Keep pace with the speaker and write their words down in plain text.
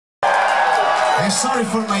I'm sorry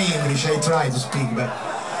for my English, I try to speak, but...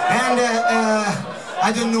 And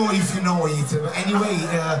I don't know if you know it, but anyway,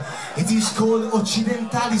 it is called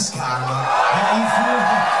Occidentali Scarma.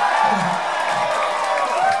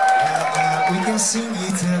 We can sing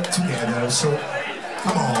it together, so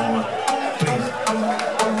come on, please.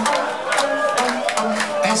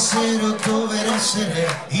 Essere o dover essere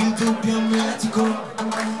il dubbio amletico,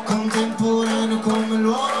 contemporaneo come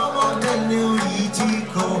l'uomo del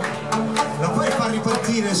Neolitico. Lo puoi far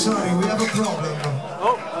ripartire? Sorry, we have a problem.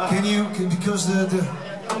 Can you, because the...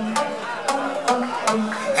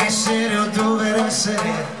 Essere o dover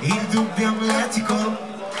essere il dubbio amletico,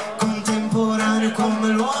 contemporaneo come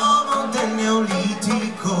l'uomo del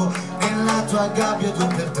Neolitico. Nella tua gabbia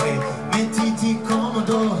 2x3 mettiti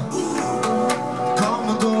comodo,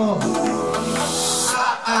 comodo.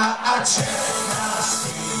 Accetta,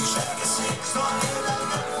 sì, cerca sì, sto nella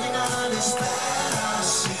finale, spera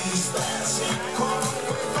sì,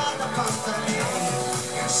 comunque vada pasta lei,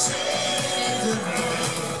 e se del re,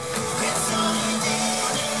 lezioni di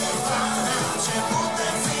nirvana, c'è butta e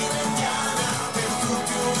fine indiana, per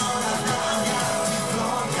tutti un'ora d'aria di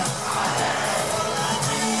gloria, a lei con la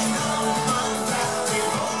grida un mantra,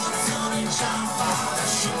 rivoluzione inciampa, la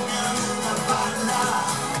scimmia nuda balla,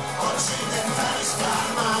 occidentali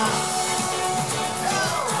scarma.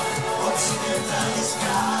 Occidentali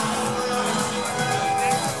scarma,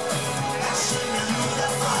 la scimmia nuda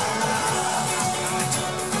balla,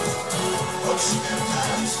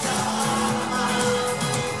 occidentali scarma.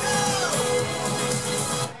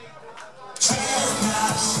 Cerca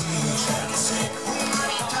sì,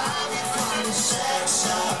 umanità virtuale, sex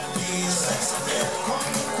appeal,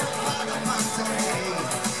 comunque vada basta lei,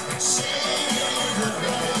 se del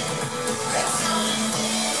re, lezioni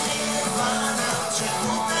di nirvana, c'è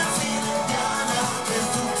tutta il fine indiana, per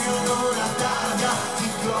tutti un'ora d'aria di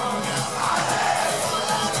gloria, a lei con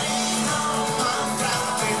la grida un mantra,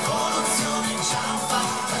 rivoluzione inciampa,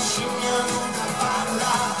 la scimmia nuda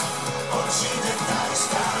parla, occidentali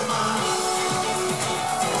scarma,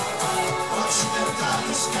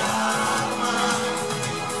 occidentali scarma,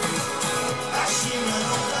 la scimmia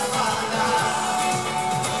nuda parla,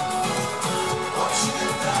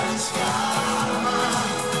 occidentali scarma.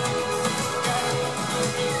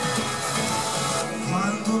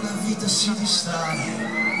 Quando la vita si distrae,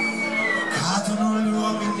 cadono gli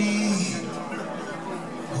uomini,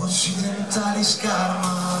 occidentali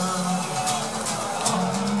scarma.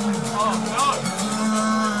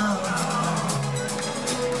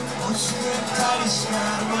 Occidentali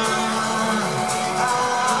scarma.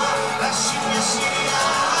 La scimmia si rialza.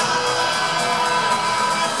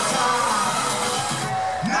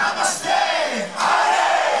 Namaste!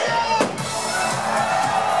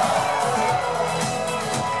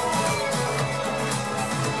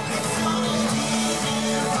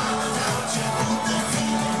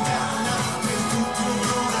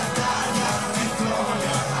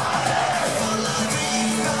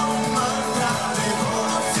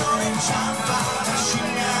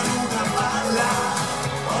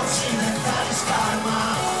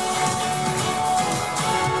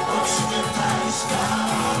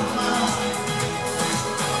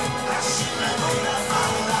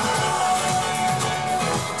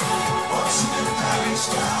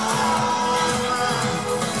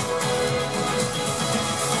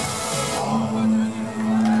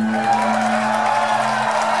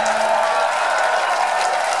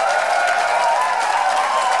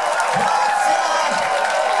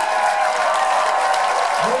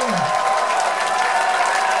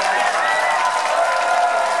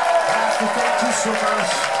 Thank you so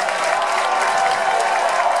much.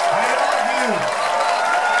 I love you.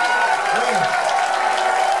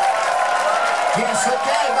 Yes,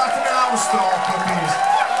 okay, but now stop, please.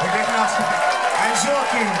 Okay, now stop. I'm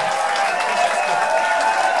joking.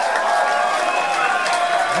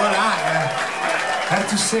 Well, I have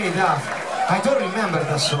to say that I don't remember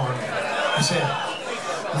that song. I said,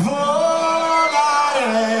 volare.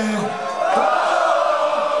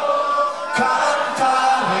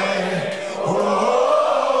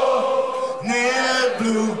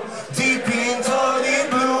 Dipinto di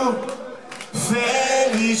blu,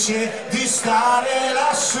 felice di stare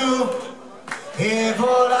lassù, e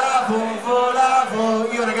volavo.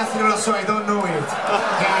 Io ragazzi non la so, I don't know it.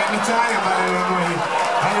 Yeah, I'm Italian but I don't know it.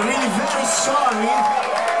 I'm really very sorry.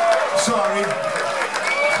 Sorry.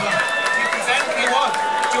 You present what you want.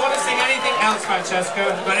 Do you want to sing anything else, Francesco?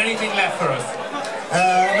 Have you got anything left for us?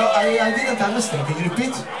 No, I didn't understand. Can you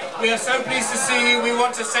repeat? We are so pleased to see you. We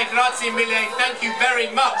want to say grazie mille. Thank you very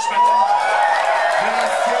much.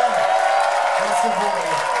 Grazie. Grazie a voi.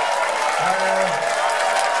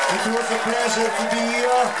 It was a pleasure to be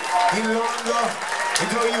here in London.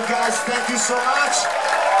 And all you guys, thank you so much.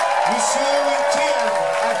 We see you in Kiev,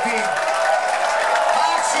 I think.